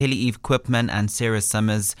Kelly Eve Koopman and Sarah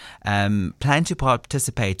Summers plan to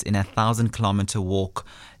participate in a 1,000-kilometer walk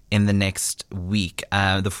in the next week.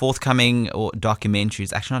 The forthcoming documentary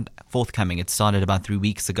is actually not forthcoming. It started about 3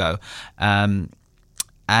 weeks ago. And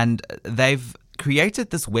they've created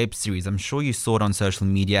this web series. I'm sure you saw it on social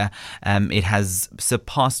media. It has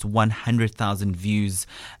surpassed 100,000 views.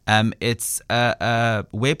 It's a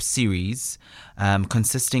web series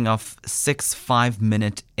consisting of 6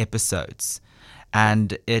 5-minute episodes.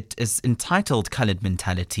 And it is entitled Coloured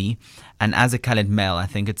Mentality. And as a coloured male, I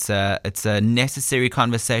think it's a necessary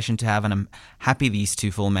conversation to have. And I'm happy these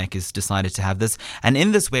two filmmakers decided to have this. And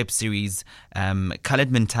in this web series,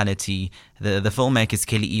 Coloured Mentality, the filmmakers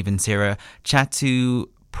Kelly Eve and Sarah chat to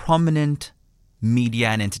prominent media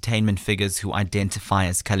and entertainment figures who identify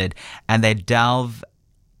as coloured. And they delve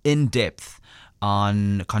in depth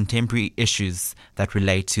on contemporary issues that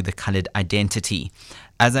relate to the coloured identity.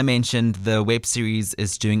 As I mentioned, the web series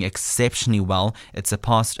is doing exceptionally well. It's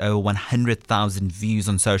surpassed over 100,000 views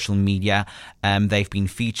on social media. They've been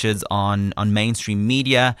featured on mainstream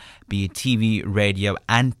media, be it TV, radio,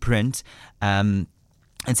 and print.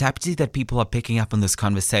 It's happy to see that people are picking up on this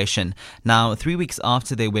conversation. Now, 3 weeks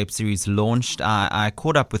after their web series launched, I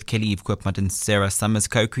caught up with Kelly Eve Koopman and Sarah Summers,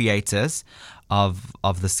 co-creators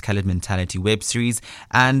of this Coloured Mentality web series.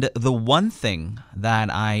 And the one thing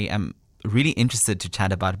that I am really interested to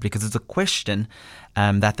chat about, because it's a question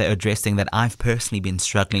that they're addressing that I've personally been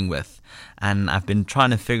struggling with. And I've been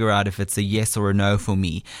trying to figure out if it's a yes or a no for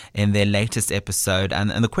me in their latest episode.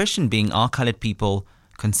 And the question being, are coloured people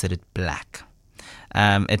considered black?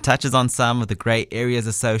 It touches on some of the grey areas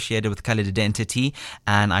associated with coloured identity,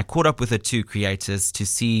 and I caught up with the two creators to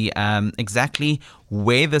see exactly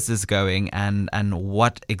where this is going and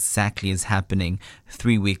what exactly is happening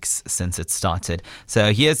 3 weeks since it started.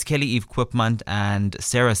 So here's Kelly Eve Koopman and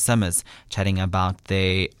Sarah Summers chatting about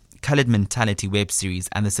their Coloured Mentality web series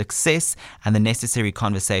and the success and the necessary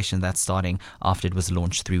conversation that's starting after it was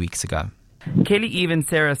launched 3 weeks ago. Kelly Eve and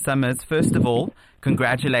Sarah Summers, first of all,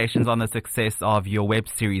 congratulations on the success of your web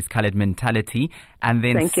series, Coloured Mentality. And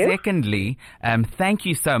then secondly, thank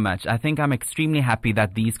you so much. I think I'm extremely happy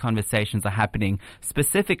that these conversations are happening,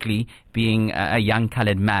 specifically being a young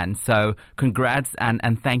coloured man. So congrats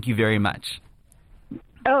and thank you very much.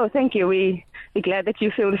 Oh, thank you. We're glad that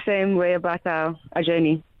you feel the same way about our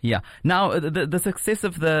journey. Yeah. Now, the success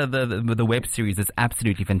of the web series is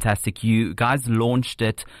absolutely fantastic. You guys launched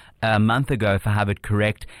it a month ago, if I have it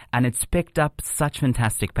correct, and it's picked up such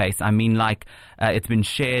fantastic pace. I mean, it's been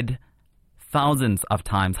shared thousands of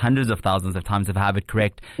times, hundreds of thousands of times, if I have it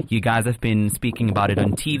correct. You guys have been speaking about it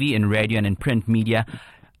on TV, in radio, and in print media.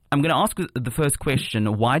 I'm going to ask the first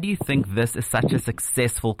question. Why do you think this is such a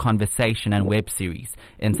successful conversation and web series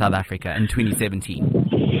in South Africa in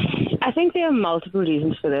 2017? I think there are multiple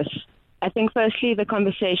reasons for this. I think firstly, the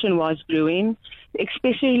conversation was brewing,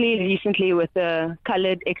 especially recently with the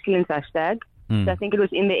Coloured Excellence hashtag. So I think it was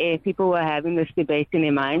in the air. People were having this debate in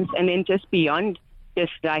their minds. And then just beyond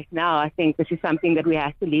just right now, I think this is something that we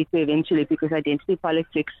have to lead to eventually, because identity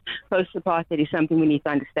politics, post-apartheid, is something we need to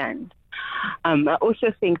understand. I also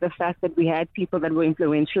think the fact that we had people that were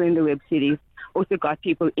influential in the web series also got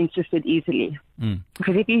people interested easily.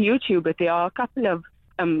 Because if you YouTube it, there are a couple of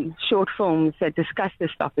short films that discuss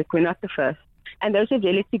this topic. We're not the first. And those are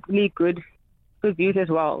relatively good views as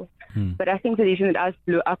well. But I think the reason that ours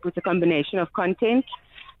blew up was a combination of content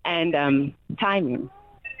and timing.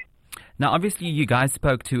 Now, obviously, you guys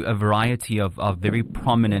spoke to a variety of very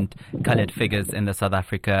prominent coloured figures in the South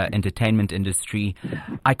Africa entertainment industry.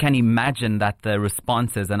 I can imagine that the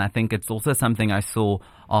responses, and I think it's also something I saw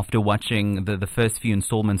after watching the first few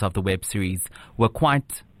installments of the web series, were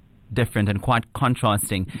quite different and quite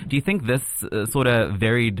contrasting. Do you think this sort of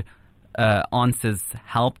varied answers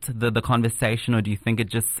helped the conversation, or do you think it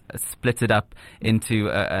just split it up into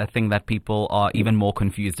a thing that people are even more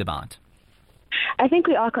confused about? I think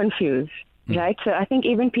we are confused, right? So I think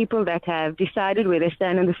even people that have decided where they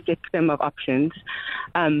stand on the spectrum of options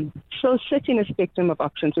still sit in a spectrum of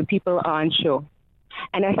options where people are unsure.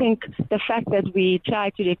 And I think the fact that we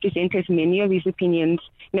try to represent as many of these opinions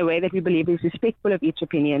in a way that we believe is respectful of each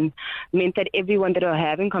opinion meant that everyone that are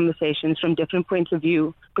having conversations from different points of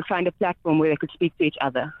view could find a platform where they could speak to each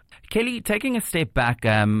other. Kelly, taking a step back,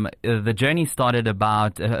 the journey started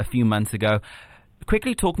about a few months ago.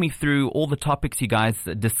 Quickly talk me through all the topics you guys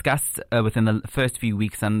discussed within the first few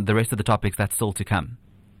weeks and the rest of the topics that's still to come.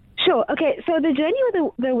 Sure. Okay. So the journey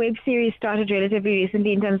with the web series started relatively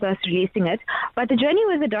recently in terms of us releasing it, but the journey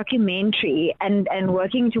was a documentary and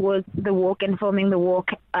working towards the walk and filming the walk.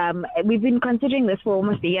 We've been considering this for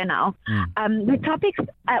almost a year now. The topics,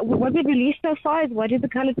 what we've released so far is what is a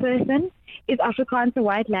colored person, is Afrikaans a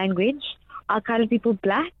white language, are colored people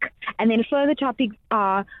black, and then further topics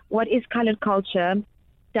are what is colored culture,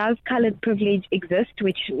 does colored privilege exist,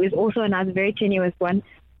 which is also another very tenuous one.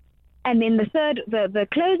 And then the third, the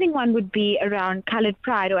closing one would be around colored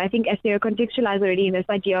pride, or I think as they're contextualized already in this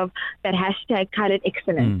idea of that hashtag colored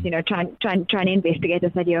excellence, trying to investigate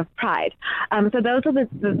this idea of pride. So those are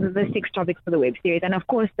the 6 topics for the web series. And of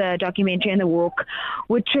course, the documentary and the walk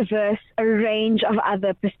would traverse a range of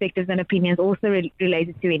other perspectives and opinions also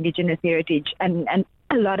related to Indigenous heritage and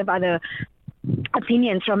a lot of other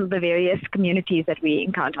opinions from the various communities that we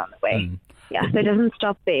encounter on the way. Yeah, so it doesn't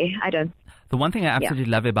stop there, I don't. The one thing I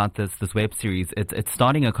absolutely love about this web series, it's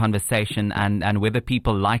starting a conversation, and whether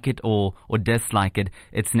people like it or dislike it,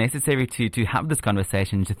 it's necessary to have this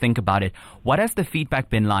conversation, to think about it. What has the feedback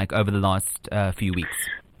been like over the last few weeks?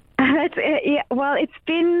 Well, it's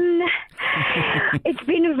been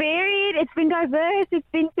varied, it's been diverse, it's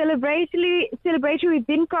been celebratory. We've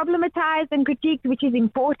been problematized and critiqued, which is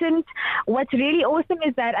important. What's really awesome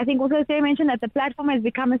is that I think also Sarah mentioned that the platform has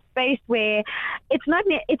become a space where it's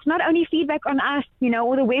not only feedback on us,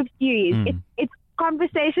 or the web series. It's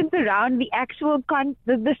conversations around the actual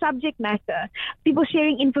the subject matter. People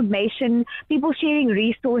sharing information, people sharing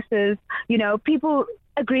resources, people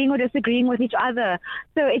agreeing or disagreeing with each other.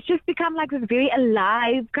 So it's just become like this very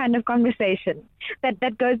alive kind of conversation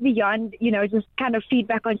that goes beyond, just kind of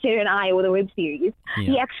feedback on Sherry and I or the web series.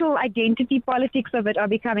 The actual identity politics of it are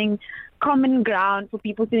becoming common ground for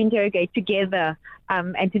people to interrogate together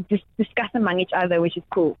and to just discuss among each other, which is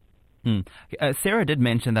cool. Sarah did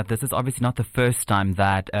mention that this is obviously not the first time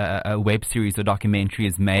that a web series or documentary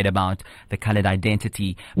is made about the colored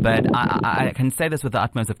identity, but I can say this with the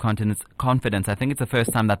utmost of confidence. I think it's the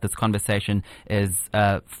first time that this conversation is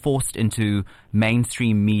forced into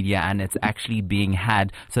mainstream media and it's actually being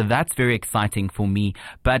had. So that's very exciting for me.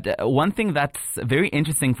 But one thing that's very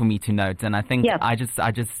interesting for me to note, and I think I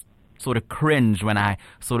just sort of cringe when I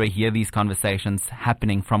sort of hear these conversations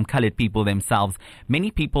happening from colored people themselves. Many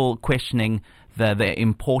people questioning the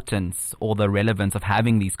importance or the relevance of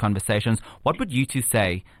having these conversations. What would you two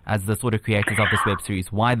say as the sort of creators of this web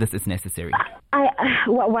series, why this is necessary?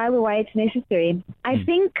 Why it's necessary? I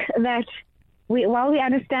think that while we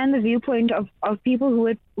understand the viewpoint of people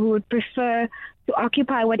who would prefer to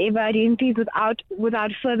occupy whatever identities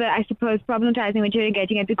without further, I suppose, problematizing or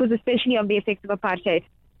interrogating it, because especially of the effects of apartheid.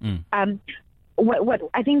 What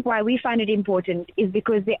I think why we find it important is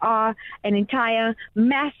because there are an entire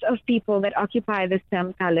mass of people that occupy this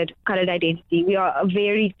term colored identity. We are a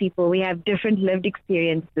varied people. We have different lived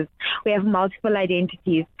experiences. We have multiple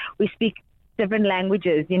identities. We speak different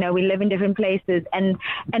languages. We live in different places. And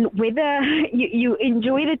whether you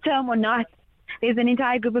enjoy the term or not, there's an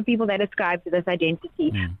entire group of people that ascribe to this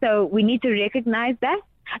identity. So we need to recognize that.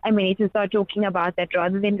 And we need to start talking about that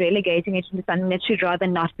rather than relegating it into something that should rather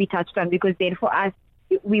not be touched on, because then for us,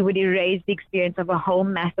 we would erase the experience of a whole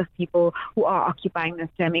mass of people who are occupying this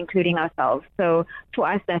term, including ourselves. So for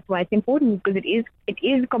us, that's why it's important, because it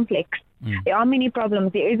is complex. There are many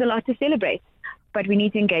problems. There is a lot to celebrate, but we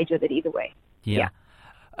need to engage with it either way.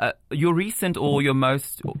 Your recent or your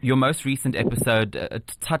most recent episode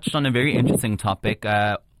touched on a very interesting topic.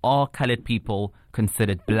 Are colored people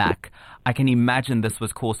considered black? I can imagine this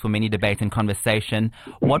was cause for many debate and conversation.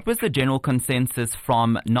 What was the general consensus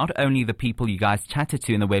from not only the people you guys chatted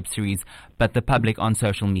to in the web series, but the public on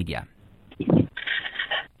social media?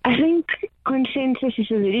 I think consensus is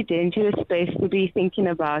a really dangerous space to be thinking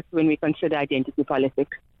about when we consider identity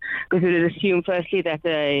politics, because it would assume firstly that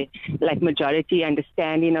a majority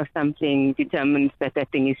understanding of something determines that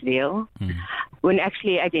thing is real, when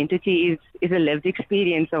actually identity is a lived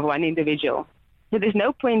experience of one individual. So there's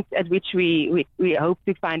no point at which we hope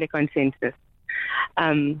to find a consensus.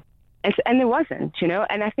 And there wasn't,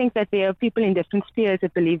 and I think that there are people in different spheres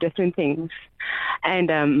that believe different things.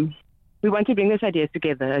 And we want to bring those ideas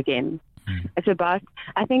together again. It's about,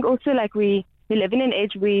 I think also we live in an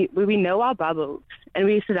age where we know our bubbles, and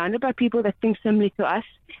we're surrounded by people that think similarly to us,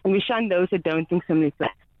 and we shun those that don't think similarly to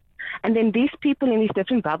us. And then these people in these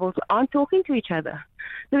different bubbles aren't talking to each other.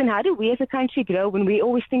 So then how do we as a country grow when we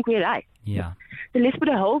always think we're right? Yeah. So let's put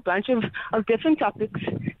a whole bunch of different topics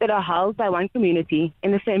that are held by one community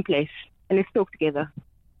in the same place, and let's talk together.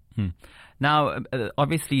 Now,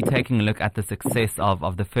 obviously, taking a look at the success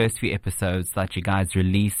of the first few episodes that you guys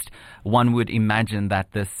released, one would imagine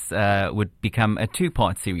that this would become a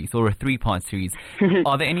 2-part series or a 3-part series.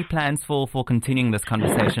 Are there any plans for continuing this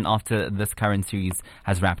conversation after this current series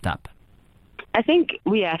has wrapped up? I think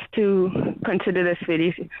we have to consider this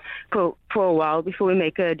really for a while before we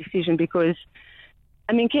make a decision, because,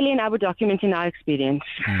 I mean, Kelly and I were documenting our experience.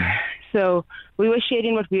 So we were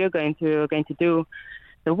sharing what we were going to. We were going to do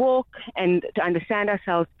the walk, and to understand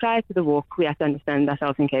ourselves prior to the walk, we had to understand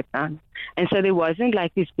ourselves in Cape Town. And so there wasn't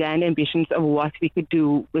like these grand ambitions of what we could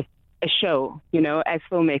do with a show, you know, as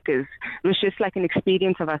filmmakers. It was just like an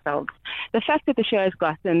experience of ourselves. The fact that the show has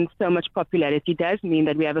gotten so much popularity does mean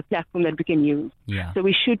that we have a platform that we can use. Yeah. So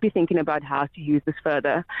we should be thinking about how to use this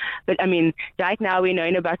further. But I mean, right now we know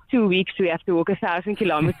in about 2 weeks we have to walk 1,000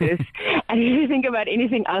 kilometers. And if you think about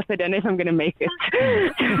anything else, I don't know if I'm going to make it.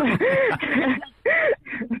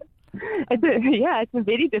 It's a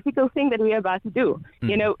very difficult thing that we're about to do.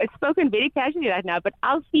 You know, it's spoken very casually right now, but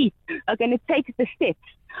our feet are going to take the steps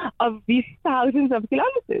of these thousands of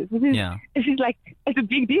kilometers. This is like, it's a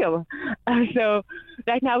big deal. So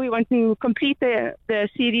right now we want to complete the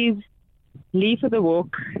series, leave for the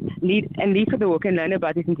walk and learn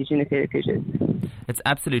about these indigenous heritages. It's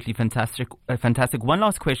absolutely fantastic. Fantastic. One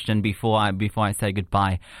last question before I say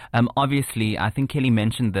goodbye. Obviously, I think Kelly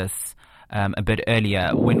mentioned this a bit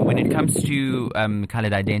earlier. When it comes to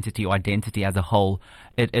colored identity or identity as a whole,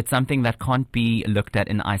 it's something that can't be looked at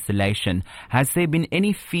in isolation. Has there been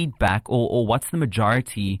any feedback, or what's the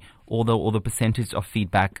majority or the percentage of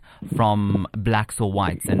feedback from blacks or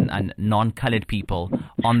whites and non-colored people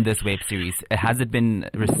on this web series? Has it been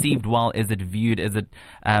received well? Is it viewed? Is it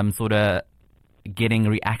sort of getting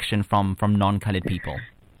reaction from non-colored people?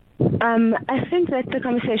 I think that the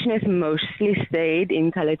conversation has mostly stayed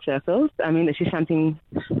in colored circles. I mean, this is something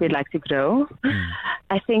we'd like to grow.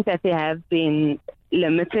 I think that there have been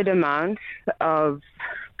limited amounts of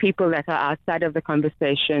people that are outside of the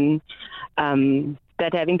conversation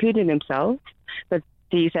that have included themselves, but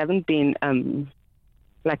these haven't been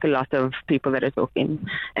like a lot of people that are talking.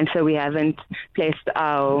 And so we haven't placed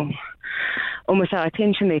our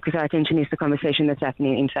attention there, because our attention is the conversation that's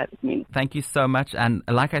happening inside the community. Thank you so much. And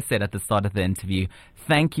like I said at the start of the interview,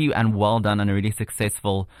 thank you and well done on a really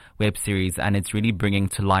successful web series. And it's really bringing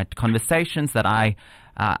to light conversations that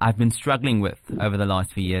I've been struggling with over the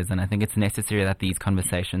last few years. And I think it's necessary that these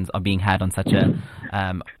conversations are being had on such a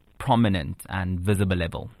prominent and visible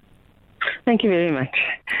level. Thank you very much.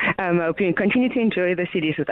 I hope you continue to enjoy the series with us.